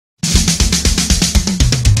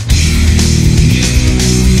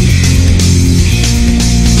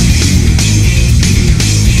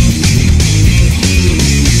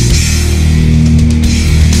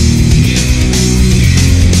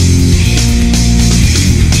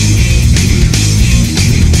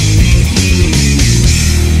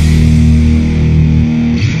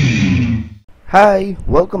Hi!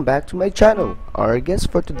 Welcome back to my channel. Our guest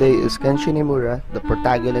for today is Kenshin Himura, the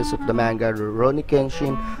protagonist of the manga Rurouni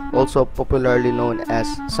Kenshin, also popularly known as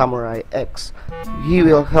Samurai X. He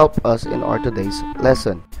will help us in our today's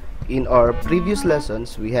lesson. In our previous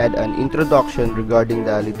lessons, we had an introduction regarding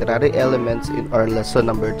the literary elements in our lesson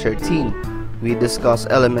number 13. We discussed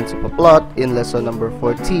elements of a plot in lesson number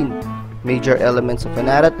 14, major elements of a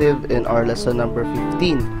narrative in our lesson number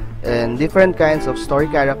 15, and different kinds of story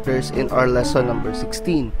characters in our lesson number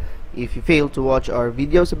 16. If you failed to watch our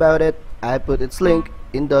videos about it, I put its link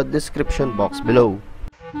in the description box below.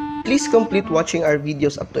 Please complete watching our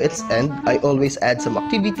videos up to its end. I always add some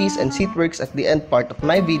activities and seatworks at the end part of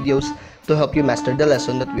my videos to help you master the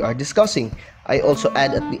lesson that we are discussing. I also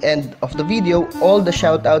add at the end of the video all the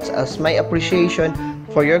shoutouts as my appreciation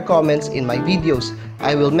for your comments in my videos.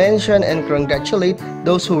 I will mention and congratulate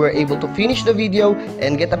those who were able to finish the video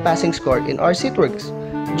and get a passing score in our seatworks.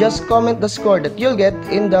 Just comment the score that you'll get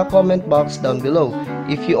in the comment box down below.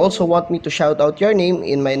 If you also want me to shout out your name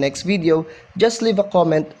in my next video, just leave a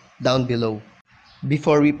comment down below.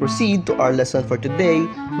 Before we proceed to our lesson for today,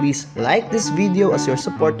 please like this video as your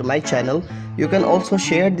support to my channel. You can also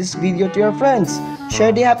share this video to your friends.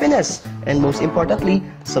 Share the happiness. And most importantly,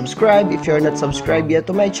 subscribe if you're not subscribed yet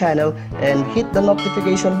to my channel and hit the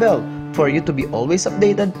notification bell for you to be always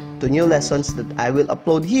updated to new lessons that I will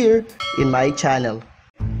upload here in my channel.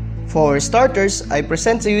 For starters, I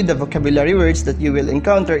present to you the vocabulary words that you will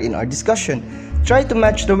encounter in our discussion. Try to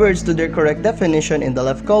match the words to their correct definition in the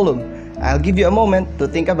left column. I'll give you a moment to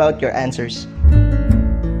think about your answers.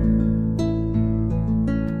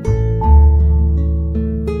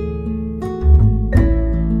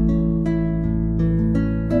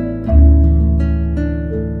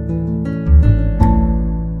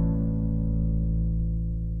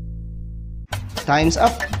 Time's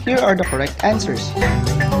up. Here are the correct answers.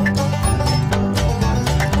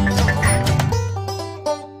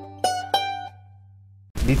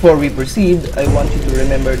 Before we proceed, I want you to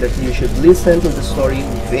remember that you should listen to the story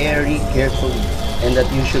very carefully and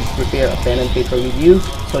that you should prepare a pen and paper with you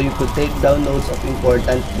so you could take down notes of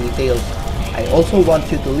important details. I also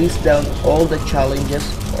want you to list down all the challenges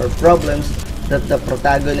or problems that the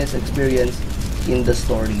protagonist experienced in the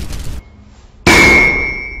story.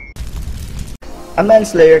 A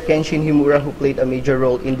manslayer, Kenshin Himura, who played a major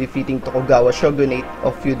role in defeating Tokugawa shogunate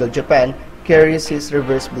of feudal Japan, carries his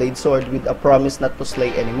reverse blade sword with a promise not to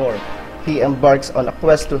slay anymore. He embarks on a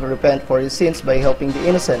quest to repent for his sins by helping the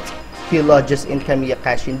innocent. He lodges in Kamiya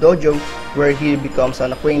Kashin Dojo, where he becomes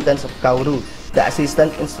an acquaintance of Kaoru, the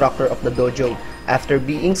assistant instructor of the dojo. After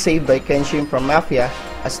being saved by Kenshin from mafia,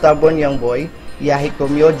 a stubborn young boy, Yahiko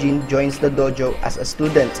Myojin, joins the dojo as a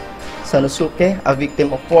student. Sanosuke, a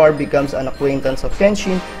victim of war, becomes an acquaintance of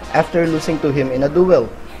Kenshin after losing to him in a duel.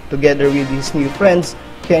 Together with his new friends,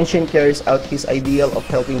 Kenshin carries out his ideal of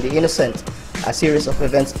helping the innocent. A series of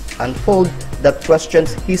events unfold that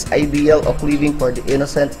questions his ideal of living for the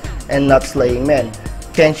innocent and not slaying men.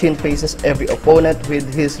 Kenshin faces every opponent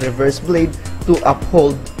with his reverse blade to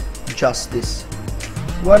uphold justice.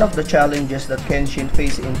 One of the challenges that Kenshin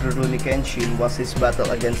faced in Rurouni Kenshin was his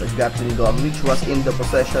battle against a Gatling dog which was in the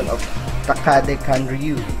possession of Takade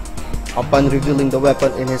Kanryu. Upon revealing the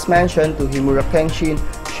weapon in his mansion to Himura Kenshin,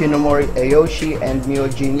 Shinomori Aoshi, and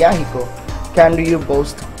Myojin Yahiko, Kanryu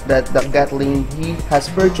boasts that the Gatling he has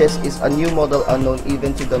purchased is a new model unknown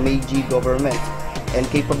even to the Meiji government and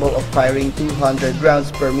capable of firing 200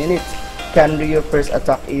 rounds per minute. Kanryu first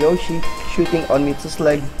attacked Aoshi, shooting on Mitsu's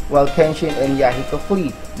leg while Kenshin and Yahiko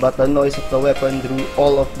flee, but the noise of the weapon drew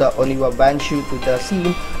all of the Oniwa Banshu to the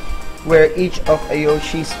scene, where each of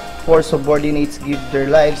Aoshi's 4 subordinates give their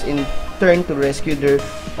lives in turn to rescue their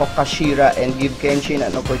Okashira and give Kenshin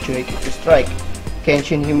an opportunity to strike.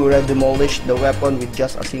 Kenshin Himura demolished the weapon with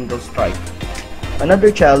just a single strike.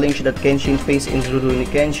 Another challenge that Kenshin faced in Rurouni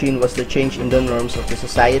Kenshin was the change in the norms of the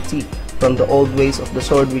society, from the old ways of the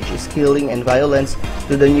sword which is killing and violence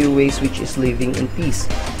to the new ways which is living in peace.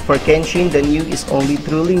 For Kenshin, the new is only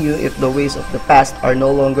truly new if the ways of the past are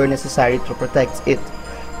no longer necessary to protect it.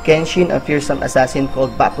 Kenshin, a fearsome assassin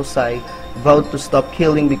called Bakusai, vowed to stop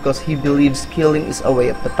killing because he believes killing is a way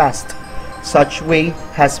of the past. Such way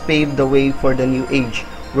has paved the way for the new age,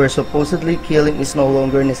 where supposedly killing is no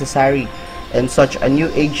longer necessary, and such a new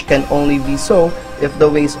age can only be so if the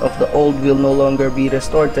ways of the old will no longer be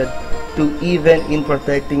restored to even in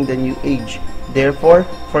protecting the new age. Therefore,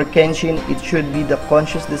 for Kenshin, it should be the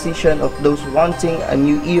conscious decision of those wanting a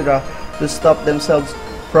new era to stop themselves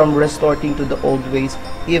from resorting to the old ways,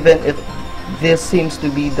 even if this seems to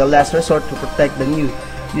be the last resort to protect the new.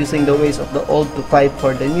 Using the ways of the old to fight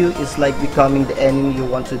for the new is like becoming the enemy you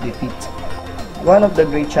want to defeat. One of the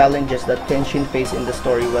great challenges that Kenshin faced in the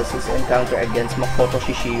story was his encounter against Makoto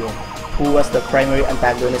Shishio, who was the primary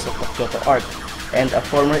antagonist of the Kyoto arc, and a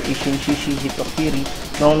former Ishin Shishi Hitokiri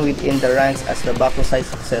known within the ranks as the Bakusai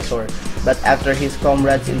successor. But after his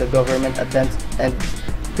comrades in the government attempts and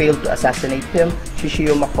failed to assassinate him,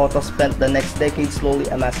 Shishio Makoto spent the next decade slowly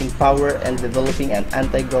amassing power and developing an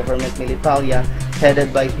anti-government militaria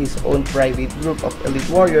headed by his own private group of elite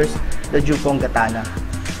warriors, the Jupong Gatana.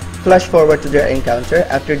 Flash forward to their encounter.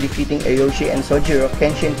 After defeating Ayoshi and Sojiro,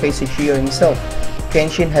 Kenshin faced Shishio himself.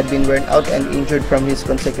 Kenshin had been worn out and injured from his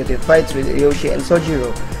consecutive fights with Ayoshi and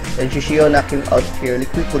Sojiro, and Shishio knocked him out fairly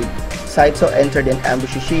quickly. Saitsu entered and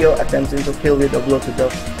ambushed Shishio, attempting to kill with a blow to the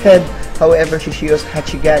head. However, Shishio's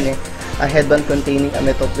Hachigane, a headband containing a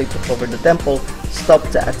metal plate to cover the temple,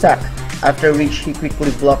 stopped the attack, after which he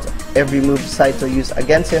quickly blocked every move Saitsu used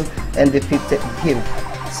against him and defeated him.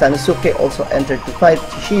 Sanosuke also entered to fight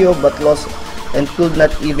Shishio but lost and could not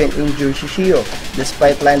even injure Shishio,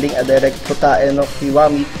 despite landing a direct Hotae no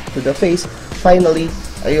Kiwami to the face. Finally,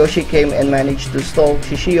 Ayoshi came and managed to stall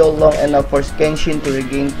Shishio long enough for Kenshin to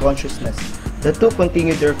regain consciousness. The two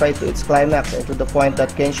continued their fight to its climax, and to the point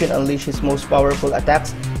that Kenshin unleashed his most powerful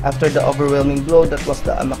attacks. After the overwhelming blow that was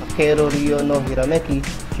the Amakakero Ryo no Hirameki,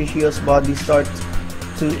 Shishio's body starts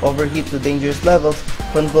to overheat to dangerous levels,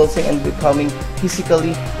 convulsing and becoming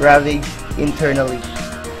physically ravaged internally.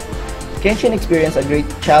 Kenshin experienced a great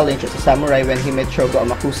challenge as a samurai when he met Shogo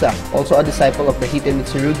Amakusa, also a disciple of the Hite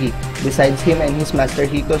Mitsurugi, besides him and his master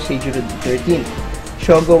Hiko Seijiro XIII.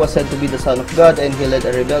 Shogo was said to be the son of God, and he led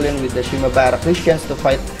a rebellion with the Shimabara Christians to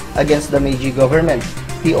fight against the Meiji government.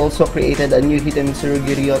 He also created a new Hite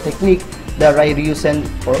Mitsurugi Ryo technique, the Rairyusen,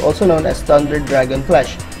 or also known as Thunder Dragon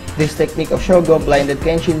Flash. This technique of Shogo blinded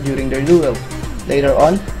Kenshin during their duel. Later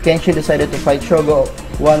on, Kenshin decided to fight Shogo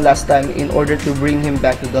one last time in order to bring him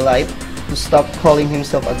back to the light, to stop calling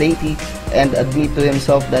himself a deity, and admit to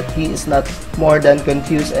himself that he is not more than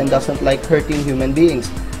confused and doesn't like hurting human beings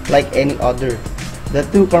like any other. The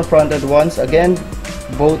two confronted once again,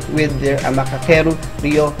 both with their Amakakeru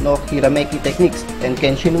Ryo no Hirameki techniques, and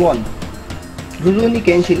Kenshin won. Rurouni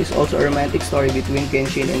Kenshin is also a romantic story between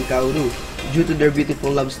Kenshin and Kaoru. Due to their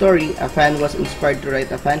beautiful love story, a fan was inspired to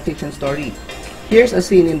write a fanfiction story. Here's a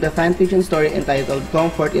scene in the fanfiction story entitled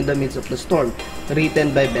Comfort in the Midst of the Storm,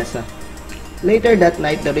 written by Bessa. Later that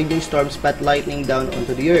night, the raging storm spat lightning down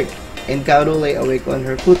onto the earth, and Kaoru lay awake on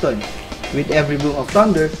her futon. With every boom of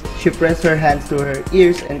thunder, she pressed her hands to her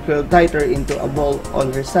ears and curled tighter into a ball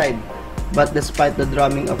on her side. But despite the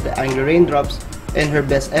drumming of the angry raindrops and her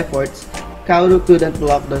best efforts, Kaoru couldn't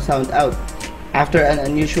block the sound out. After an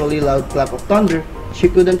unusually loud clap of thunder, she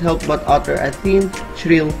couldn't help but utter a thin,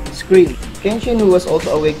 shrill scream. Kenshin, who was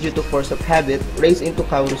also awake due to force of habit, raced into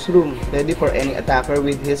Kaoru's room, ready for any attacker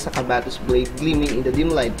with his Sakabatos blade gleaming in the dim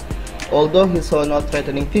light. Although he saw no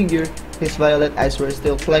threatening figure, his violet eyes were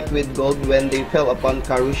still flecked with gold when they fell upon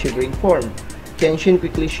Kaoru's shivering form. Kenshin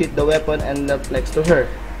quickly sheathed the weapon and knelt next to her.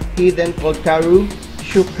 He then called Kaoru,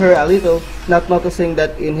 shook her a little, not noticing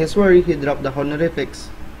that in his worry he dropped the honorifics.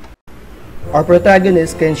 Our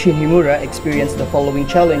protagonist, Kenshin Himura, experienced the following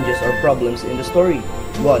challenges or problems in the story.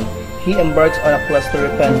 1. He embarks on a quest to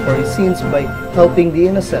repent for his sins by helping the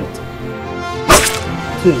innocent.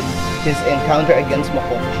 2. His encounter against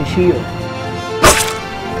Makoto Shishio.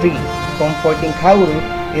 3. Comforting Kaoru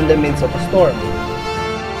in the midst of a storm.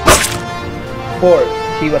 4.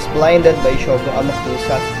 He was blinded by Shogo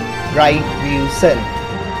Amakusa's Rairyusen.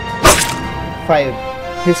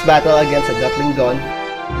 5. His battle against a Gatling gun.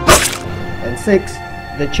 And 6.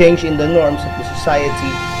 The change in the norms of the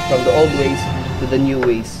society from the old ways to the new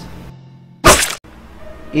ways.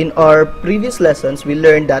 In our previous lessons, we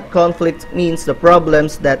learned that conflict means the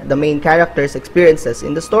problems that the main characters experiences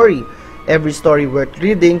in the story. Every story worth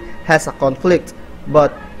reading has a conflict,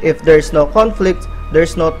 but if there's no conflict,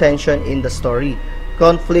 there's no tension in the story.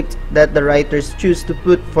 Conflict that the writers choose to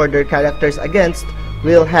put for their characters against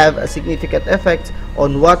will have a significant effect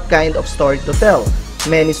on what kind of story to tell.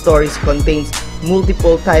 Many stories contain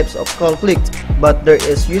multiple types of conflict, but there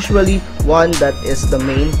is usually one that is the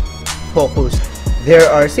main focus. There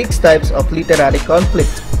are 6 types of literary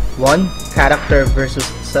conflict. 1. Character versus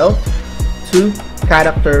self. 2.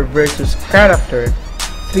 Character versus character.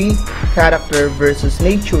 3. Character versus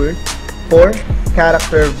nature. 4.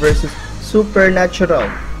 Character versus supernatural.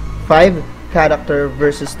 5. Character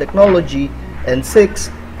versus technology. And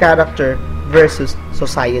 6. Character versus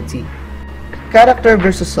society. Character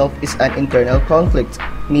versus self is an internal conflict,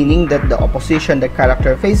 meaning that the opposition the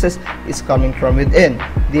character faces is coming from within.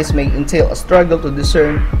 This may entail a struggle to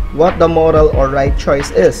discern what the moral or right choice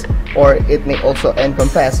is, or it may also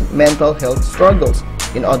encompass mental health struggles.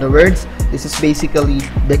 In other words, this is basically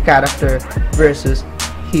the character versus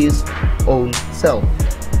his own self.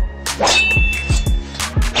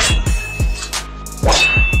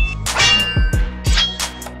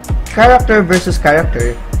 Character versus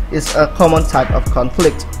character is a common type of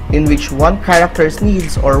conflict in which one character's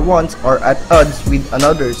needs or wants are at odds with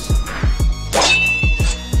another's.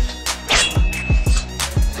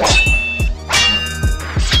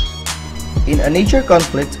 In a nature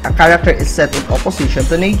conflict, a character is set in opposition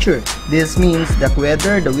to nature. This means that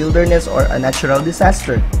whether the wilderness or a natural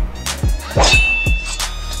disaster.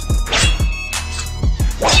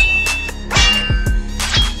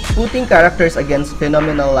 Putting characters against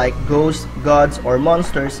phenomena like ghosts, gods, or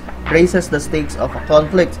monsters raises the stakes of a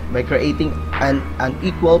conflict by creating an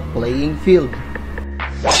unequal playing field.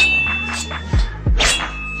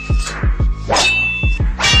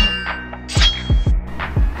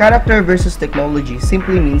 Character versus technology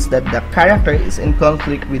simply means that the character is in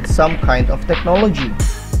conflict with some kind of technology.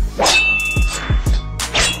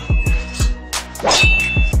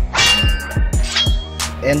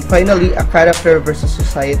 And finally, a character versus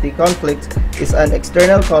society conflict is an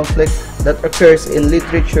external conflict that occurs in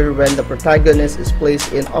literature when the protagonist is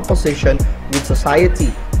placed in opposition with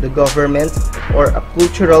society, the government, or a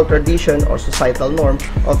cultural tradition or societal norm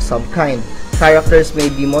of some kind. Characters may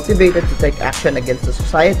be motivated to take action against the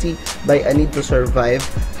society by a need to survive,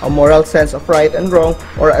 a moral sense of right and wrong,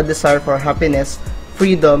 or a desire for happiness,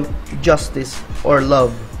 freedom, justice, or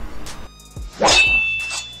love.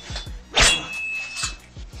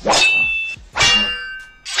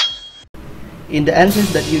 In the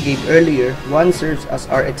answers that you gave earlier, 1 serves as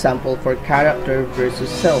our example for character versus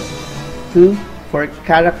self, 2 for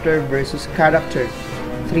character versus character,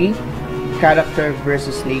 3 character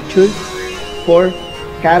versus nature, 4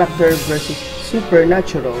 character versus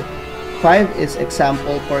supernatural, 5 is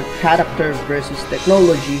example for character versus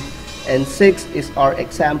technology, and 6 is our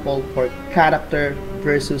example for character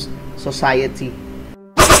versus society.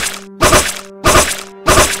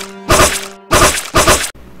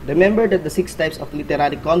 Remember that the 6 types of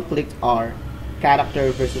literary conflict are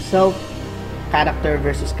character versus self, character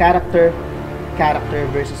versus character, character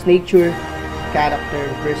versus nature, character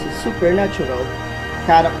versus supernatural,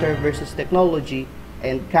 character versus technology,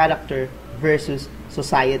 and character versus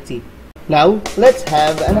society. Now, let's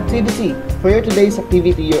have an activity. For your today's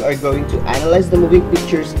activity, you are going to analyze the moving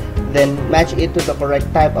pictures, then match it to the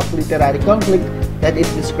correct type of literary conflict that it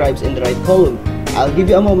describes in the right column. I'll give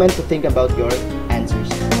you a moment to think about your answers.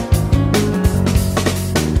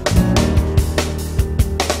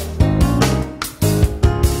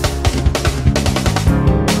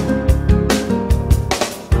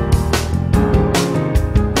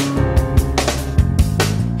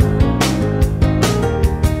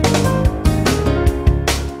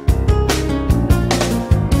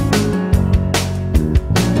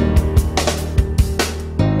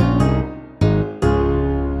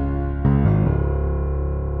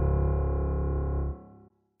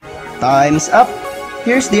 Time's up!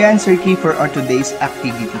 Here's the answer key for our today's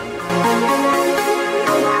activity.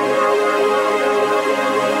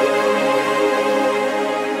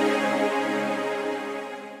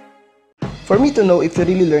 For me to know if you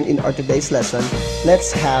really learned in our today's lesson,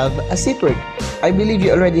 let's have a sit work. I believe you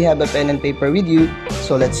already have a pen and paper with you,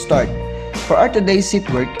 so let's start. For our today's sit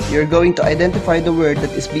work, you're going to identify the word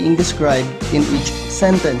that is being described in each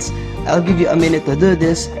sentence. I'll give you a minute to do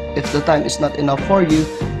this. If the time is not enough for you,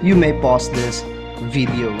 you may pause this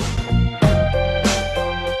video.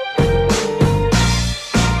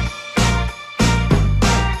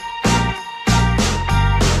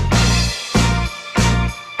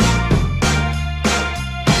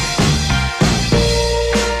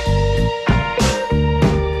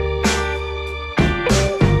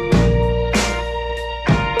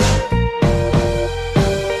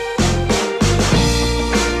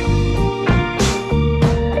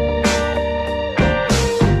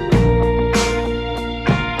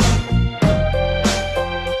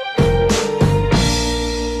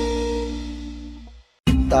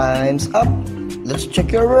 Time's up. Let's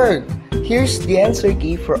check your work. Here's the answer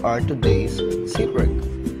key for our today's sit work.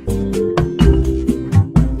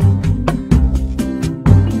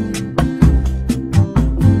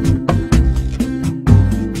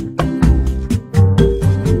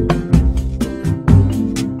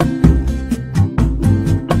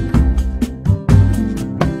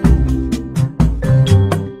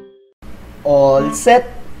 All set.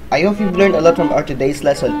 I hope you've learned a lot from our today's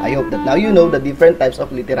lesson. I hope that now you know the different types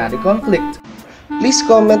of literary conflict. Please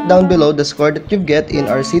comment down below the score that you get in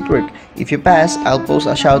our seat work. If you pass, I'll post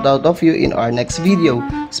a shoutout of you in our next video.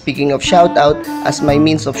 Speaking of shoutout, as my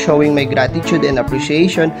means of showing my gratitude and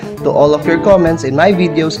appreciation to all of your comments in my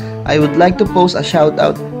videos, I would like to post a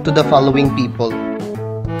shoutout to the following people.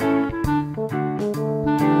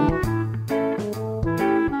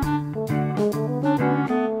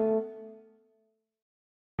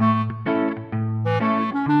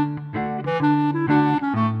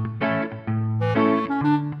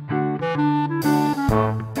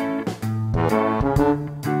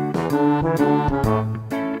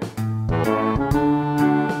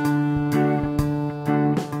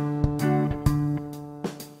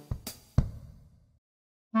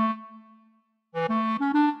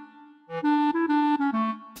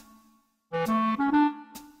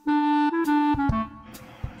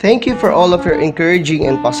 Thank you for all of your encouraging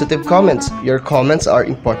and positive comments. Your comments are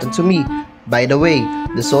important to me. By the way,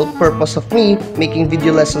 the sole purpose of me making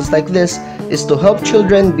video lessons like this is to help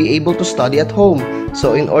children be able to study at home.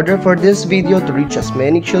 So in order for this video to reach as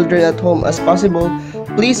many children at home as possible,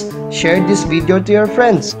 please share this video to your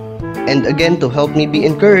friends. And again, to help me be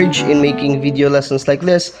encouraged in making video lessons like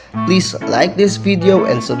this, please like this video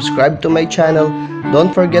and subscribe to my channel.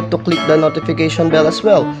 Don't forget to click the notification bell as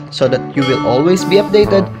well so that you will always be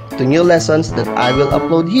updated to new lessons that I will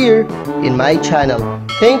upload here in my channel.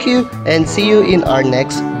 Thank you and see you in our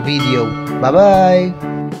next video. Bye-bye!